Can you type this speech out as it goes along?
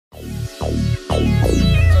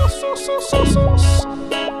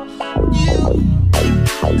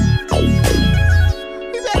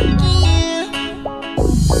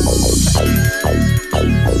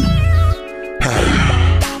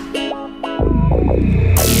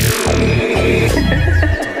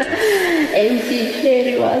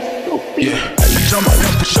Yeah, jump up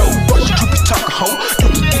for show, but you be talking hoe. You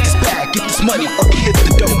can get this bag, get this money, or hit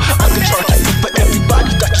the dough. I can charge a fee for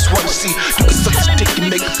everybody that just wanna see. You can suck this dick and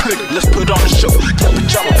make it pretty, let's put on a show. Yeah, but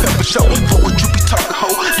jump up for show, for what you be talking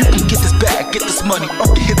hoe. You can get this bag, get this money, or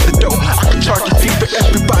hit the dough. I can charge a fee for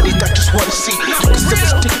everybody that just wanna see. You can suck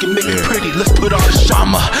this dick and make it pretty, let's put on a show.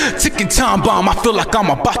 I'm a ticking time bomb, I feel like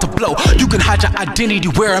I'm about to blow. You can hide your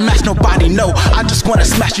identity, wear a mask, nobody know. I just wanna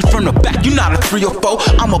smash you from the back, you not a 3 or 4.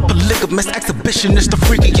 I'm a polygamist, exhibitionist, the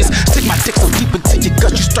freakiest. Stick my dick so deep into your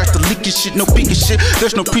gut, you start to leaking shit, no peeking shit.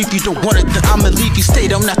 There's no preview, don't want it, then I'ma leave you. Stay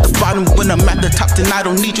down at the bottom when I'm at the top, then I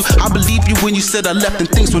don't need you. I believe you when you said I left and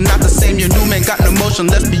things were not the same. Your new man got no motion,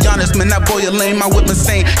 let's be honest, man, that boy a lame. My whip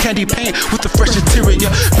insane, candy paint with the fresh interior.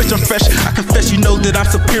 Bitch, I'm fresh, I confess, you know that I'm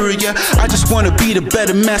superior. I just wanna be the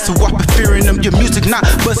better man, so I be fearing them. Your music not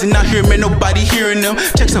buzzing out here, man, nobody hearing them.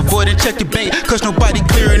 Checks avoided, check your bank, cause nobody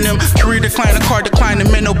clearing them. Career decline, a car declining,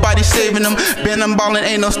 man, nobody saving them. Been I'm ballin',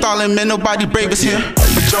 ain't no stalling, man, nobody brave as him.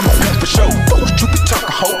 But jump up for show, fuck what you be talking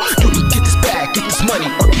hoe. You can get this bag, get this money,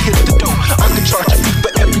 or hit the dough. I can charge a fee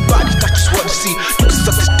for everybody that just wanna see. You can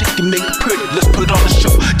suck this dick and make it pretty, let's put on a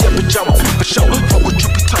show. Yeah, but jump up for show, fuck what you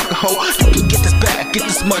be talking hoe. You can get this bag, get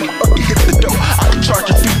this money, or hit the dough. I can charge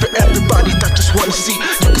a fee for everybody that just wanna see.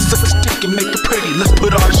 You can suck this dick and make it pretty, let's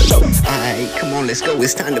put on a show. Alright, come on, let's go,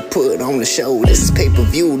 it's time to put on the show. This is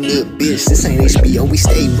pay-per-view, little bitch, this ain't HBO. We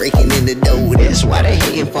stay breaking in the dough, that's why they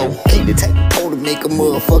hating for. Keep the type of pole to make a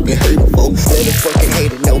motherfucking hater for. Let a fucking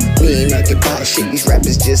hater know, we ain't acting by shit. These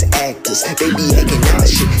rappers just actors, they be acting out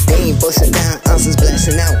shit. They ain't busting down ounces,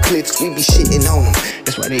 blasting out clips. We be shitting on them,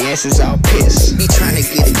 that's why they asses all pissed. Be trying to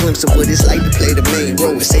get a glimpse of what it's like to play the main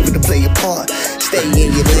role. It's safer to play your part, stay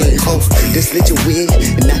in your lane, ho. Just lit your wig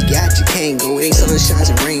and knock you out, you can't go. It ain't sunshines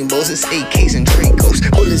and rainbows, it's AKs and Dracos.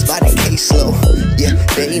 Bullets by the case slow, yeah,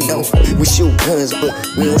 they know. We shoot guns, but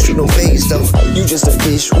we don't shoot no face though. You just a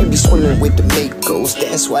fish, we be swimming with the makos.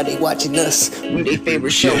 That's why they watching us, we they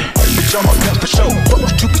favorite show. Bitch, I'm up for show, fuck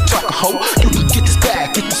what you be talking hoe. You can get this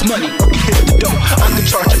bag, get this money, or hit the dough. I can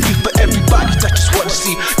charge a fee for everybody that just wanna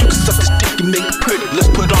see. You can suck this dick and make it pretty, let's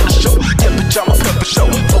put on a show. Yeah, bitch, I'm up for show,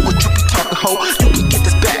 fuck what you be talking hoe. You